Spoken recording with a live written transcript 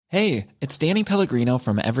Hey, it's Danny Pellegrino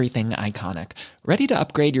from Everything Iconic. Ready to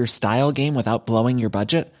upgrade your style game without blowing your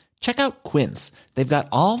budget? Check out Quince. They've got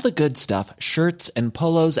all the good stuff, shirts and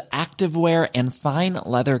polos, activewear, and fine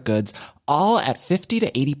leather goods, all at 50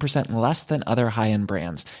 to 80% less than other high-end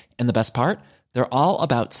brands. And the best part? They're all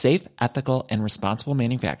about safe, ethical, and responsible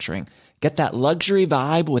manufacturing. Get that luxury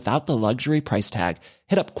vibe without the luxury price tag.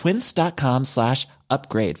 Hit up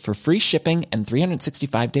quince.com/upgrade for free shipping and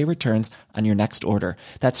 365-day returns on your next order.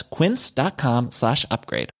 That's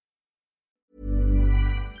quince.com/upgrade.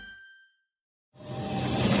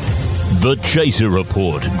 The Chaser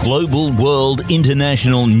Report, Global World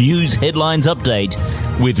International News Headlines Update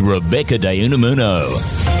with Rebecca De Unamuno.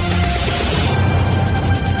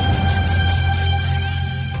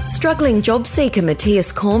 Struggling job seeker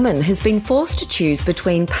Matthias Cormann has been forced to choose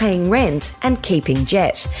between paying rent and keeping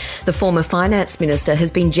Jet. The former finance minister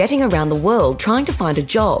has been jetting around the world trying to find a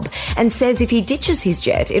job and says if he ditches his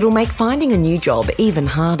jet, it'll make finding a new job even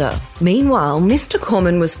harder. Meanwhile, Mr.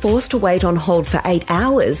 Cormann was forced to wait on hold for 8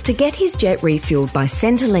 hours to get his jet refuelled by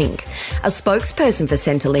Centrelink. A spokesperson for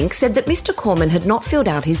Centrelink said that Mr. Cormann had not filled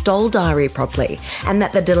out his dole diary properly and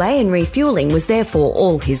that the delay in refuelling was therefore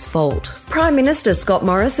all his fault. Prime Minister Scott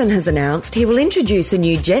Morrison has announced he will introduce a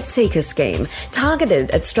new jet seeker scheme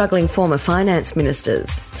targeted at struggling former finance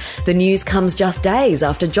ministers. The news comes just days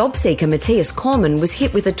after job seeker Matthias Cormann was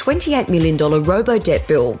hit with a $28 million robo-debt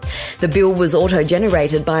bill. The bill was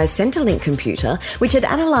auto-generated by a Centrelink computer which had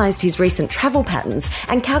analysed his recent travel patterns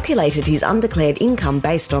and calculated his undeclared income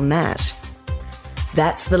based on that.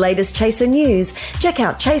 That's the latest Chaser news. Check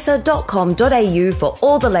out chaser.com.au for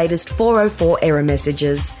all the latest 404 error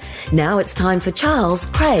messages. Now it's time for Charles,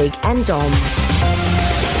 Craig and Dom.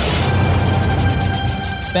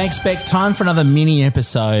 Thanks, Beck. Time for another mini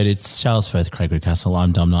episode. It's Charles Firth, Craig Rucastle.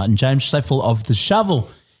 I'm Dom Knight, and James Scheffel of The Shovel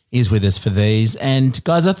is with us for these. And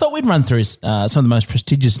guys, I thought we'd run through some of the most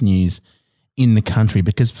prestigious news in the country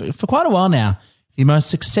because for quite a while now, the most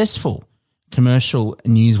successful commercial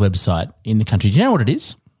news website in the country. Do you know what it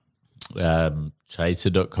is?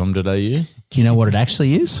 Chaser.com.au. Do you know what it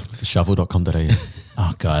actually is? Theshovel.com.au.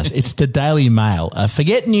 Oh, guys, it's the Daily Mail.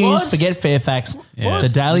 Forget news, forget Fairfax. Yeah. The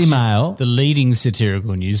Daily Mail. The leading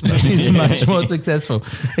satirical newspaper. is much more successful.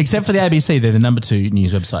 Except for the ABC, they're the number 2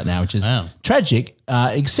 news website now, which is tragic,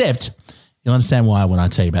 except you'll understand why when I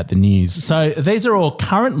tell you about the news. So these are all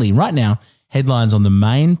currently, right now, headlines on the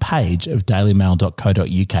main page of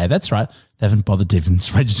dailymail.co.uk. That's right. They haven't bothered to even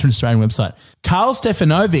register an Australian website. Karl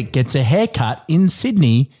Stefanovic gets a haircut in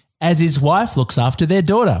Sydney as his wife looks after their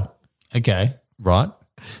daughter. Okay. Right.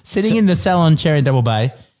 Sitting in the salon chair in Double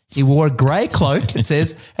Bay, he wore a grey cloak, it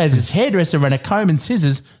says, as his hairdresser ran a comb and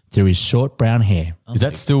scissors through his short brown hair. Is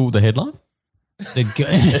that still the headline? No,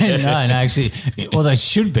 actually, well, they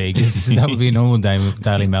should be because that would be a normal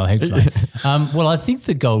Daily Mail headline. Well, I think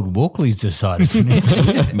the Gold Walkley's decided for this.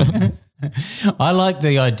 I like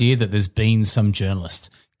the idea that there's been some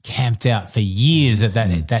journalist camped out for years at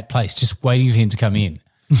that place just waiting for him to come in.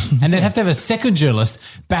 And they'd have to have a second journalist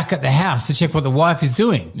back at the house to check what the wife is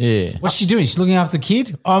doing. Yeah. What's she doing? She's looking after the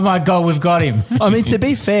kid? Oh, my God, we've got him. I mean, to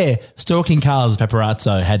be fair, stalking Karl as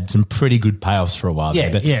paparazzo had some pretty good payoffs for a while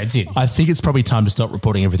there. But it did. I think it's probably time to stop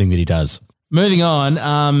reporting everything that he does. Moving on,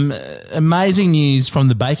 amazing news from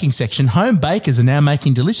the baking section. Home bakers are now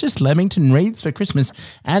making delicious Lamington wreaths for Christmas,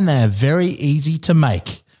 and they are very easy to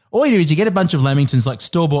make. All you do is you get a bunch of Lamingtons, like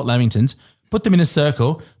store-bought Lamingtons, put them in a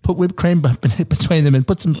circle, put whipped cream between them and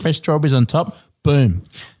put some fresh strawberries on top. Boom.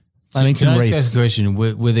 Lamington wreath. Can I ask a question?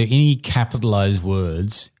 Were there any capitalised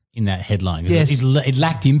words in that headline? Yes. It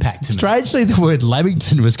lacked impact to me. Strangely, the word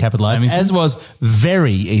Lamington was capitalised, as was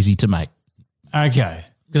very easy to make. Okay.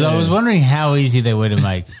 Because I was wondering how easy they were to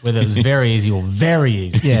make, whether it was very easy or very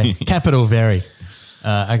easy. Yeah, capital very.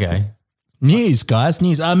 Okay. News, guys,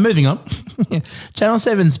 news. Moving on. Channel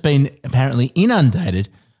 7's been apparently inundated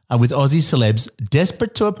with Aussie celebs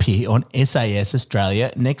desperate to appear on SAS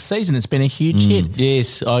Australia next season. It's been a huge hit.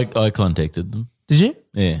 Yes, I contacted them. Did you?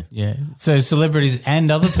 Yeah. Yeah. So celebrities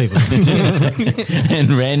and other people. And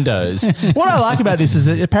randos. What I like about this is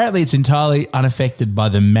that apparently it's entirely unaffected by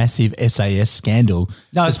the massive SAS scandal.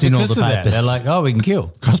 No, it's because of that. They're like, oh, we can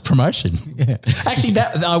kill. Cross promotion. Yeah. Actually,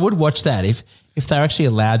 I would watch that if they're actually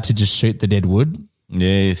allowed to just shoot the dead wood.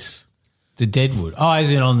 Yes. The Deadwood. Oh,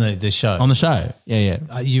 as in on the show. On the show.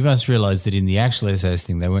 Yeah. You must realise that in the actual SAS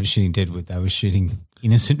thing, they weren't shooting Deadwood. They were shooting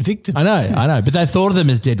innocent victims. I know. But they thought of them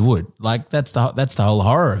as dead wood. Like that's the whole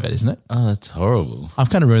horror of it, isn't it? Oh, that's horrible. I've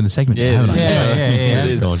kind of ruined the segment. Yeah, haven't I?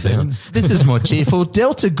 Yeah. This is more cheerful.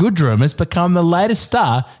 Delta Goodrum has become the latest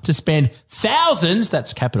star to spend thousands,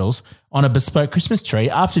 that's capitals, on a bespoke Christmas tree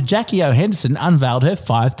after Jackie O. Henderson unveiled her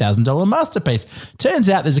 $5,000 masterpiece. Turns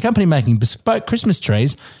out there's a company making bespoke Christmas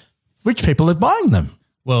trees. Rich people are buying them.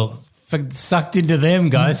 Well, sucked into them,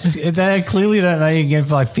 guys. They clearly don't know you can get it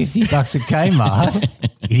for like $50 at Kmart.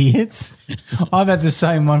 Idiots. I've had the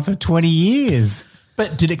same one for 20 years.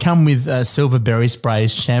 But did it come with silver berry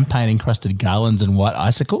sprays, champagne-encrusted garlands and white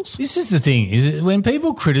icicles? This is the thing, is when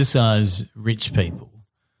people criticise rich people,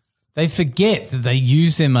 they forget that they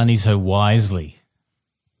use their money so wisely.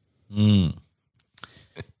 Yeah.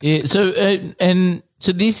 So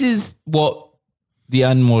this is what the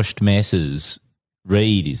unwashed masses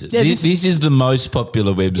read, is it? Yeah, this is the most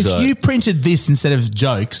popular website. If you printed this instead of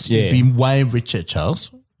jokes, you'd be way richer,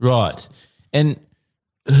 Charles. Right. And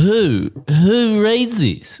who reads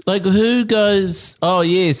this? Like, who goes, oh,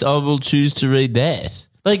 yes, I will choose to read that?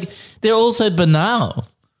 Like, they're also banal.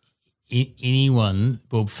 Anyone,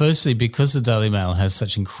 well, firstly, because the Daily Mail has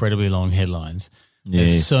such incredibly long headlines,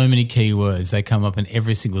 there's so many keywords, they come up in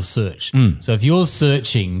every single search. So if you're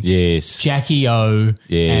searching Jackie O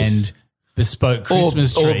and bespoke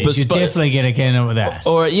Christmas trees, you're definitely going to get in with that.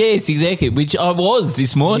 Or yes, exactly, which I was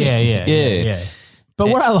this morning. Yeah. But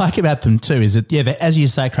what I like about them too is that, as you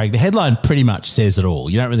say, Craig, the headline pretty much says it all.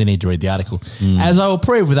 You don't really need to read the article. As I will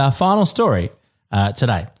prove with our final story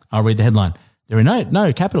today. I'll read the headline. There are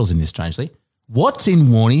no capitals in this, strangely. What's in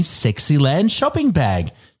Warnie's Sexyland shopping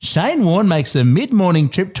bag? Shane Warne makes a mid-morning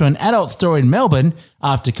trip to an adult store in Melbourne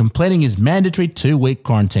after completing his mandatory 2-week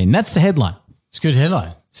quarantine. That's the headline. It's a good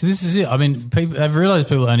headline. So this is it. I mean, they've realised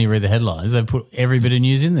people only read the headlines. They've put every bit of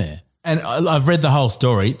news in there. And I've read the whole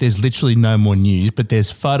story. There's literally no more news, but there's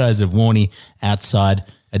photos of Warnie outside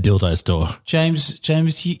a dildo store. James,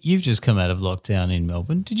 you've just come out of lockdown in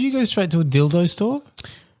Melbourne. Did you go straight to a dildo store?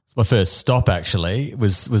 My first stop actually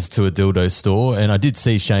was to a dildo store, and I did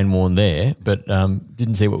see Shane Warne there, but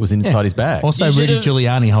didn't see what was inside his bag. Also, Rudy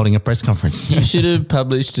Giuliani holding a press conference. You should have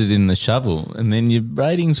published it in the Shovel, and then your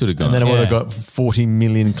ratings would have gone. And then I would have got 40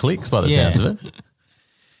 million clicks by the sounds of it.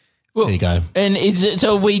 Well, there you go. And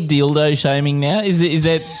so are we dildo shaming now? Is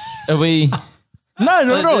that are we?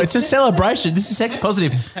 No. It's a celebration. This is sex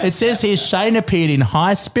positive. It says here Shane appeared in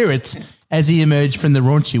high spirits as he emerged from the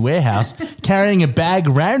raunchy warehouse, carrying a bag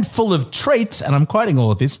round full of treats, and I'm quoting all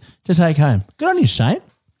of this, to take home. Good on you, Shane.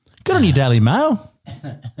 Good on you, Daily Mail.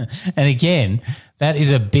 And again, that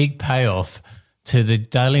is a big payoff to the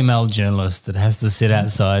Daily Mail journalist that has to sit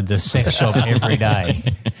outside the sex shop every day.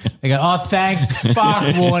 They go, oh, thank fuck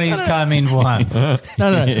Warnie's come in once.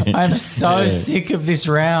 No, I'm so sick of this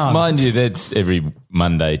round. Mind you, that's every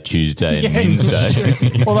Monday, Tuesday and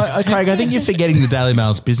Wednesday. Well, Craig, I think you're forgetting the Daily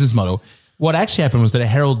Mail's business model. What actually happened was that a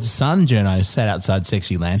Herald Sun journo sat outside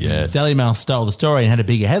Sexyland. Yes. Daily Mail stole the story and had a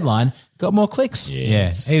bigger headline, got more clicks.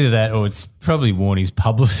 Yes. Yeah, either that or it's probably Warnie's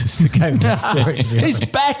publicist that gave me that story. He's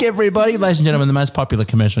back, everybody. Ladies and gentlemen, the most popular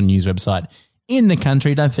commercial news website in the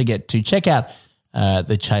country. Don't forget to check out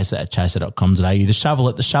the Chaser at chaser.com.au. The Shovel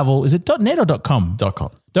at the Shovel. Is it .net or .com?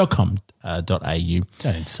 .com.au.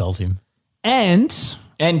 Don't insult him. And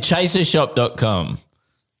chasershop.com.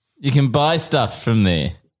 You can buy stuff from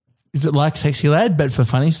there. Is it like Sexy Lad, but for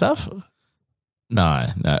funny stuff? No.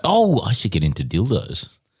 Oh, I should get into dildos.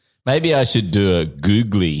 Maybe I should do a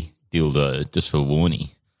googly dildo just for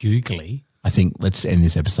Warnie. Googly? I think let's end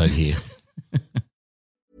this episode here.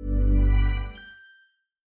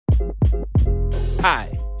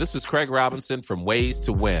 Hi, this is Craig Robinson from Ways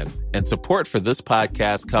to Win, and support for this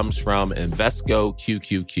podcast comes from Invesco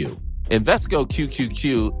QQQ. Invesco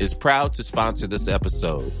QQQ is proud to sponsor this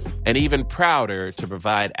episode, and even prouder to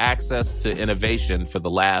provide access to innovation for the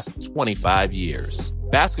last 25 years.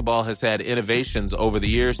 Basketball has had innovations over the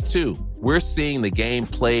years, too. We're seeing the game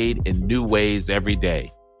played in new ways every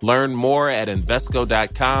day. Learn more at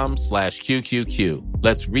Invesco.com/QQQ.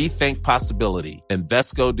 Let's rethink possibility.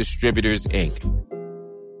 Invesco Distributors, Inc.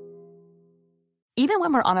 Even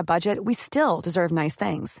when we're on a budget, we still deserve nice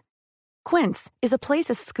things. Quince is a place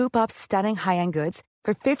to scoop up stunning high-end goods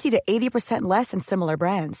for 50 to 80% less than similar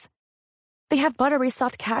brands. They have buttery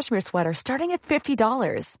soft cashmere sweaters starting at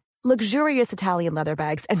 $50, luxurious Italian leather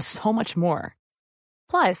bags, and so much more.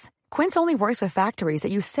 Plus, Quince only works with factories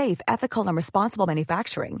that use safe, ethical, and responsible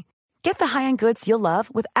manufacturing. Get the high-end goods you'll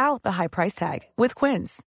love without the high price tag with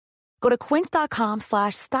Quince. Go to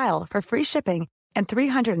quince.com/style for free shipping and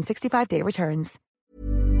 365-day returns.